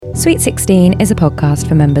Sweet 16 is a podcast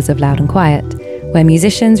for members of Loud and Quiet, where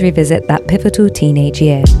musicians revisit that pivotal teenage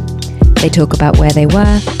year. They talk about where they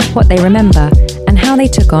were, what they remember, and how they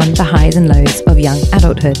took on the highs and lows of young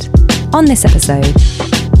adulthood. On this episode,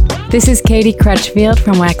 this is Katie Crutchfield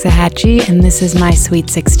from Waxahatchee, and this is my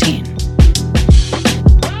Sweet 16.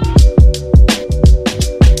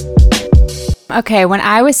 Okay, when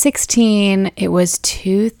I was 16, it was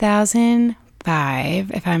 2005,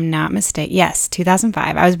 if I'm not mistaken. Yes,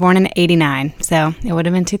 2005. I was born in 89, so it would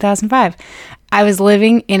have been 2005. I was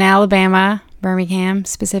living in Alabama, Birmingham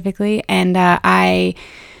specifically, and I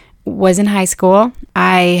was in high school.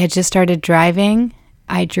 I had just started driving.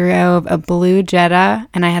 I drove a blue Jetta,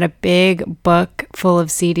 and I had a big book full of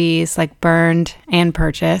CDs, like burned and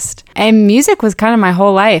purchased. And music was kind of my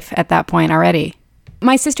whole life at that point already.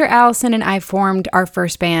 My sister Allison and I formed our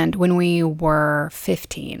first band when we were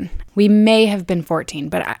 15. We may have been 14,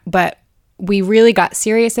 but we really got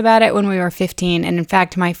serious about it when we were 15. And in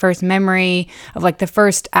fact, my first memory of like the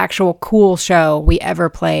first actual cool show we ever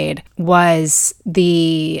played was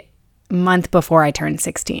the month before I turned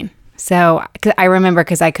 16. So I remember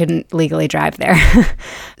because I couldn't legally drive there.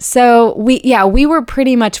 So we were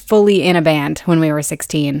pretty much fully in a band when we were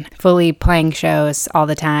 16, fully playing shows all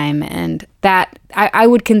the time. And that I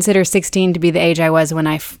would consider 16 to be the age I was when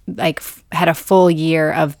I had a full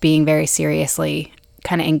year of being very seriously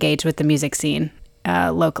kind of engaged with the music scene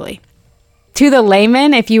locally. To the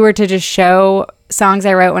layman, if you were to just show songs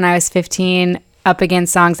I wrote when I was 15 up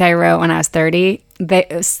against songs I wrote when I was 30,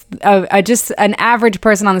 just an average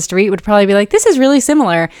person on the street would probably be like, this is really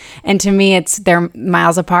similar. And to me, they're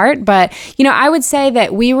miles apart. But, I would say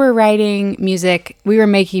that we were making music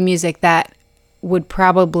that would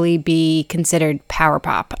probably be considered power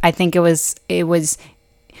pop. I think it was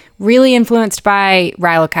really influenced by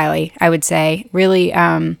Rilo Kiley, I would say. Really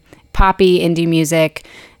poppy indie music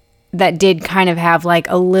that did kind of have like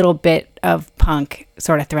a little bit of punk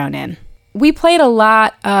sort of thrown in. We played a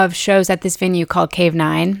lot of shows at this venue called Cave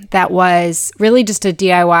 9 that was really just a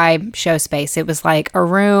DIY show space. It was like a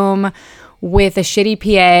room with a shitty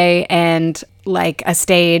PA and like a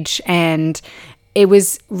stage, and it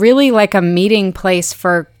was really like a meeting place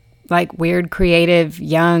for like weird, creative,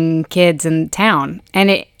 young kids in town. And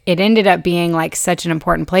it ended up being like such an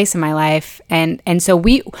important place in my life. And so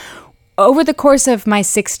we, over the course of my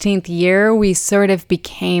 16th year, we sort of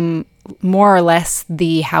became more or less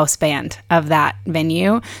the house band of that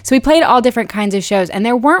venue. So we played all different kinds of shows, and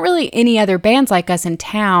there weren't really any other bands like us in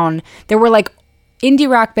town. There were like indie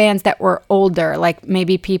rock bands that were older, like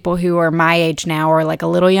maybe people who are my age now or like a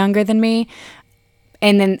little younger than me.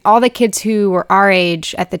 And then all the kids who were our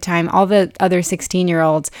age at the time, all the other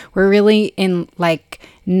 16-year-olds were really in like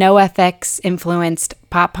NoFX influenced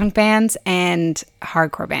pop punk bands and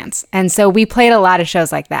hardcore bands. And so we played a lot of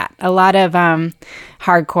shows like that, a lot of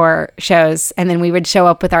hardcore shows. And then we would show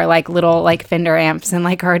up with our like little like Fender amps and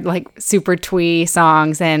like our like super twee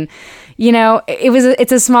songs. And,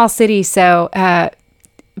 it's a small city. So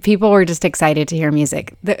people were just excited to hear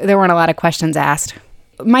music. There weren't a lot of questions asked.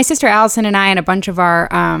 My sister Allison and I and a bunch of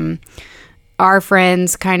our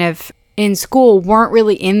friends kind of in school weren't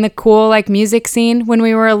really in the cool like music scene when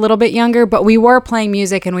we were a little bit younger, but we were playing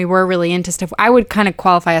music and we were really into stuff. I would kind of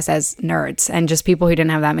qualify us as nerds and just people who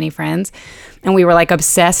didn't have that many friends. And we were like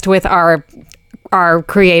obsessed with our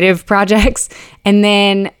creative projects. And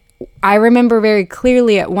then I remember very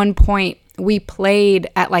clearly at one point we played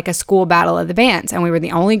at like a school battle of the bands, and we were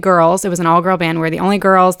the only girls. It was an all-girl band. We were the only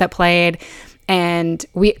girls that played. And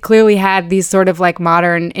we clearly had these sort of like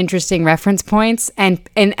modern, interesting reference points. And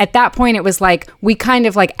at that point, it was like we kind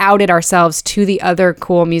of like outed ourselves to the other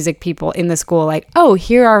cool music people in the school. Like, oh,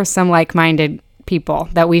 here are some like-minded people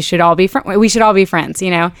that we should all be friends,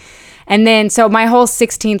 And then so my whole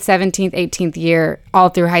 16th, 17th, 18th year, all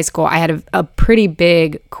through high school, I had a pretty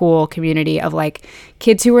big, cool community of like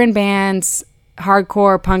kids who were in bands,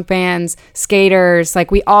 hardcore punk bands, skaters. Like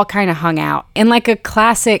we all kind of hung out in like a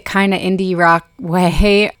classic kind of indie rock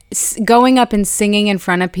way. Going up and singing in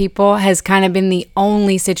front of people has kind of been the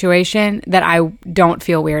only situation that I don't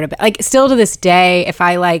feel weird about. Like still to this day, if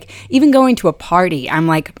I like even going to a party, I'm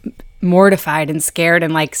like mortified and scared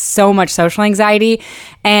and like so much social anxiety.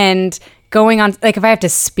 And going on, like if I have to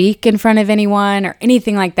speak in front of anyone or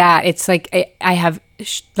anything like that, it's like I have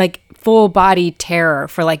like full body terror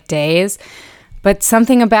for like days. But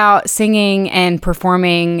something about singing and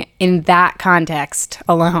performing in that context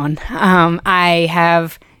alone, I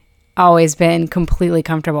have always been completely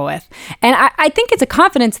comfortable with. And I think it's a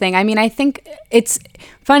confidence thing. I mean, I think it's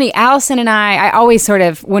funny. Allison and I always sort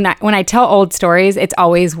of, when I tell old stories, it's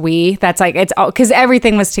always we. That's like, it's all, because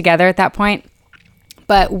everything was together at that point.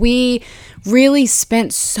 But we really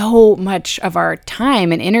spent so much of our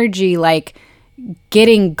time and energy like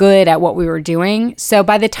getting good at what we were doing. So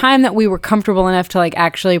by the time that we were comfortable enough to like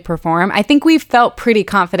actually perform, I think we felt pretty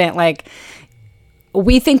confident, like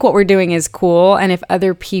we think what we're doing is cool, and if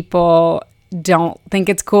other people don't think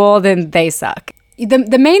it's cool, then they suck.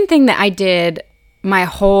 The main thing that I did my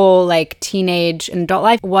whole like teenage and adult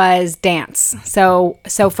life was dance. So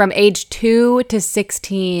from age 2 to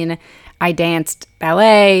 16, I danced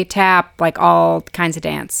ballet, tap, like all kinds of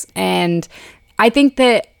dance. And I think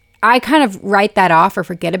that I kind of write that off or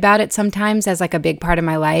forget about it sometimes as like a big part of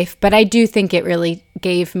my life. But I do think it really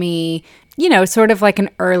gave me, you know, sort of like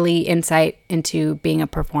an early insight into being a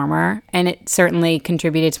performer. And it certainly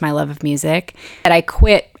contributed to my love of music. But I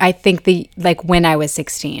quit, I think when I was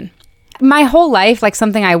 16. My whole life, like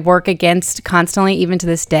something I work against constantly, even to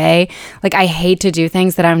this day, like I hate to do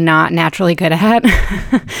things that I'm not naturally good at.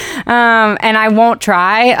 And I won't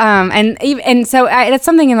try. And so that's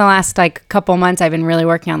something in the last like couple months I've been really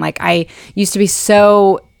working on. Like I used to be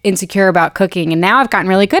so insecure about cooking, and now I've gotten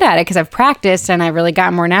really good at it because I've practiced and I've really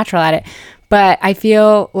gotten more natural at it. But I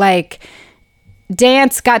feel like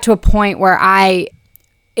dance got to a point where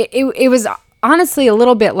it was honestly a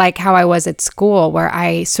little bit like how I was at school, where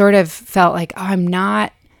I sort of felt like,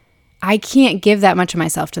 I can't give that much of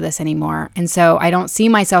myself to this anymore. And so I don't see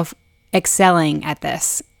myself excelling at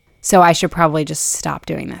this. So I should probably just stop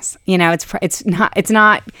doing this. You know, it's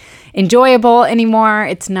not enjoyable anymore.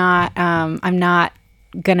 It's not, I'm not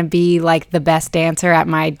going to be like the best dancer at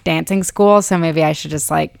my dancing school. So maybe I should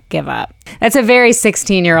just like give up. That's a very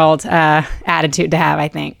 16-year-old attitude to have, I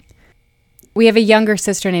think. We have a younger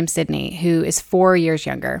sister named Sydney who is 4 years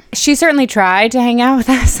younger. She certainly tried to hang out with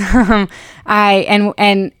us.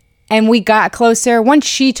 And we got closer once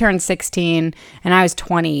she turned 16 and I was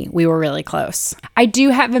 20. We were really close. I do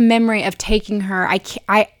have a memory of taking her.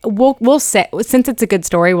 We'll say, since it's a good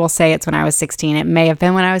story, we'll say it's when I was 16. It may have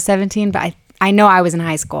been when I was 17, but I know I was in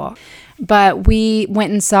high school. But we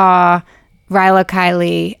went and saw Rilo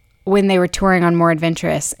Kiley when they were touring on More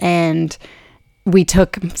Adventurous, and we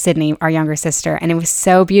took Sydney, our younger sister, and it was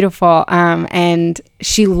so beautiful. And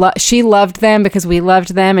she loved them because we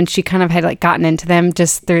loved them, and she kind of had like gotten into them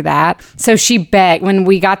just through that. So she begged, when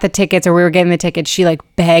we got the tickets or we were getting the tickets, she like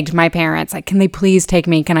begged my parents, like, can they please take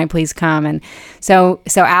me? Can I please come? And so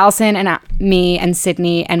Allison and me and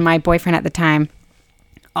Sydney and my boyfriend at the time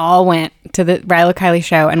all went to the Rilo Kiley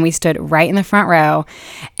show, and we stood right in the front row.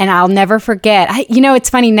 And I'll never forget. It's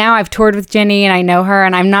funny, now I've toured with Jenny and I know her,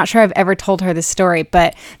 and I'm not sure I've ever told her this story,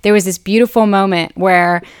 but there was this beautiful moment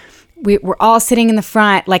where we were all sitting in the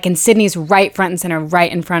front, like, and Sydney's right front and center, right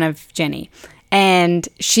in front of Jenny. And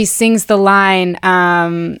she sings the line,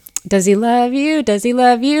 does he love you? Does he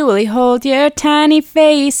love you? Will he hold your tiny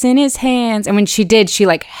face in his hands? And when she did, she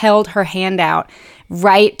like held her hand out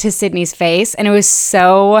right to Sydney's face, and it was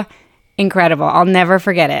so incredible. I'll never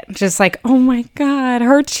forget it. Just like, oh my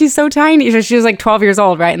God, she's so tiny. She was like 12 years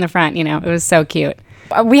old right in the front, you know. It was so cute.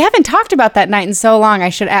 We haven't talked about that night in so long. I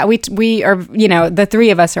should add, we are, you know, the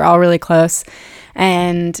three of us are all really close,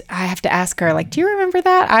 and I have to ask her, like, do you remember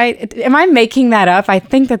that? Am I making that up?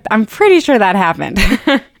 I'm pretty sure that happened.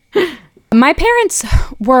 My parents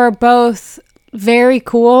were both very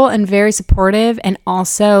cool and very supportive, and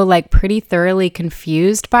also like pretty thoroughly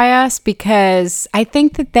confused by us, because I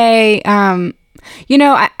think that they, I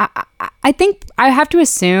think I have to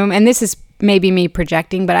assume, and this is maybe me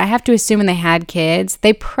projecting, but I have to assume when they had kids,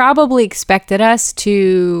 they probably expected us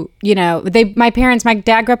to, you know, my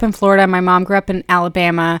dad grew up in Florida, my mom grew up in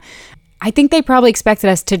Alabama. I think they probably expected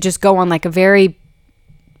us to just go on like a very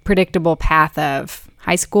predictable path of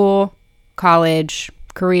high school, college,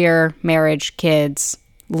 career, marriage, kids,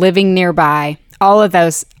 living nearby, all of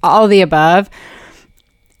the above.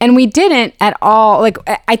 And we didn't at all. Like,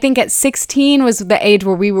 I think at 16 was the age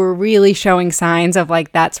where we were really showing signs of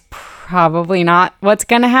like, that's probably not what's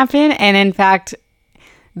going to happen. And in fact,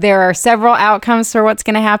 there are several outcomes for what's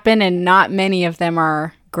going to happen, and not many of them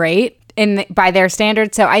are great by their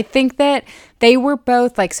standards. So I think that they were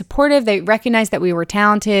both like supportive. They recognized that we were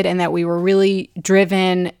talented and that we were really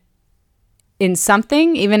driven in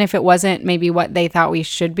something, even if it wasn't maybe what they thought we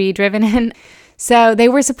should be driven in. So they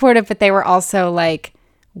were supportive, but they were also like,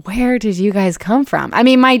 where did you guys come from? I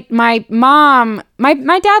mean, my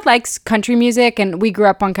dad likes country music, and we grew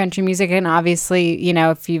up on country music. And obviously, you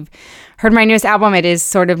know, if you've heard my newest album, it is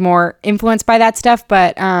sort of more influenced by that stuff.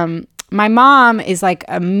 But my mom is like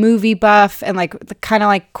a movie buff and like the kind of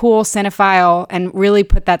like cool cinephile, and really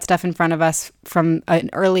put that stuff in front of us from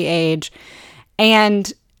an early age,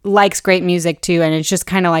 and likes great music too. And it's just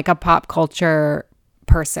kind of like a pop culture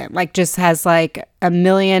person, like just has like a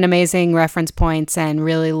million amazing reference points and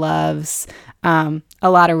really loves a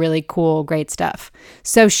lot of really cool, great stuff.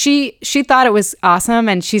 So she thought it was awesome,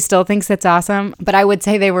 and she still thinks it's awesome. But I would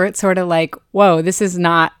say they were sort of like, whoa, this is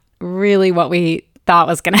not really what we thought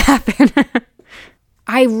was going to happen.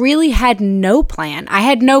 I really had no plan. I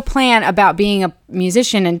had no plan about being a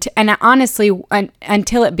musician. And honestly,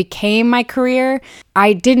 until it became my career,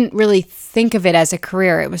 I didn't really think of it as a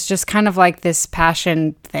career. It was just kind of like this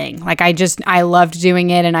passion thing. Like I loved doing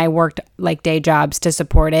it, and I worked like day jobs to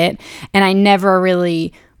support it. And I never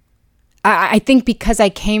really, I think because I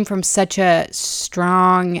came from such a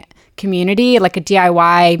strong community, like a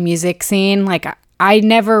DIY music scene, like I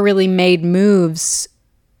never really made moves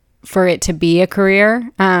for it to be a career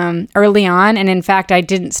early on. And in fact, I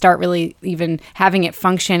didn't start really even having it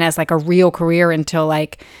function as like a real career until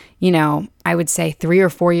like, I would say 3 or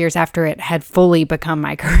 4 years after it had fully become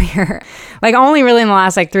my career. Like only really in the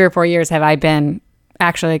last like 3 or 4 years have I been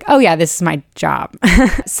actually like, oh yeah, this is my job.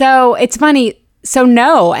 So it's funny. So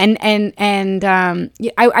no. And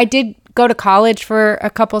I did go to college for a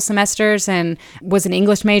couple semesters and was an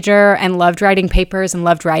English major and loved writing papers and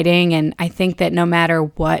loved writing. And I think that no matter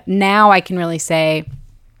what, now I can really say,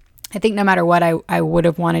 I think no matter what, I would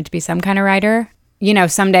have wanted to be some kind of writer.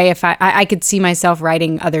 Someday if I could see myself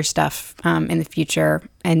writing other stuff in the future,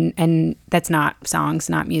 and that's not songs,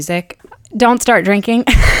 not music. Don't start drinking.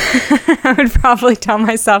 I would probably tell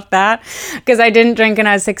myself that, because I didn't drink when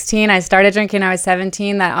I was 16. I started drinking when I was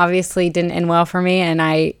 17. That obviously didn't end well for me, and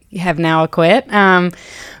I have now quit.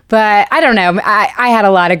 But I don't know. I had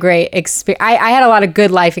a lot of great experience. I had a lot of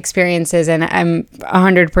good life experiences, and I'm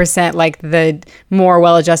 100% like the more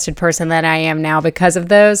well-adjusted person that I am now because of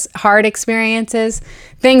those hard experiences.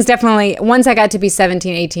 Things definitely, once I got to be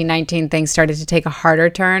 17, 18, 19, things started to take a harder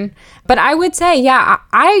turn. But I would say, yeah,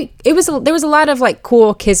 there was a lot of like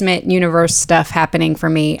cool Kismet universe stuff happening for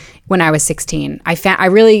me when I was 16. I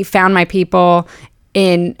really found my people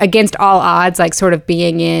in against all odds, like sort of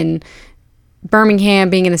being in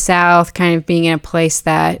Birmingham, being in the South, kind of being in a place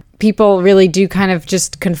that people really do kind of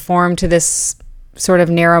just conform to this sort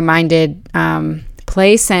of narrow-minded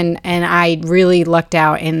place. And I really lucked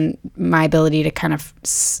out in my ability to kind of,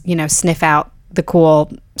 sniff out the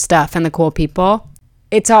cool stuff and the cool people.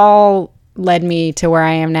 It's all led me to where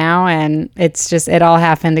I am now. And it all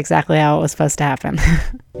happened exactly how it was supposed to happen.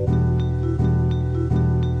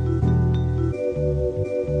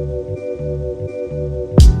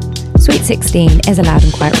 Sweet 16 is a Loud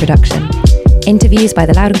and Quiet production. Interviews by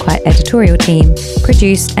the Loud and Quiet editorial team,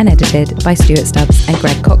 produced and edited by Stuart Stubbs and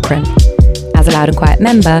Greg Cochran. As a Loud and Quiet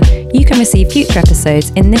member, you can receive future episodes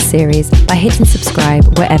in this series by hitting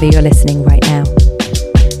subscribe wherever you're listening right now.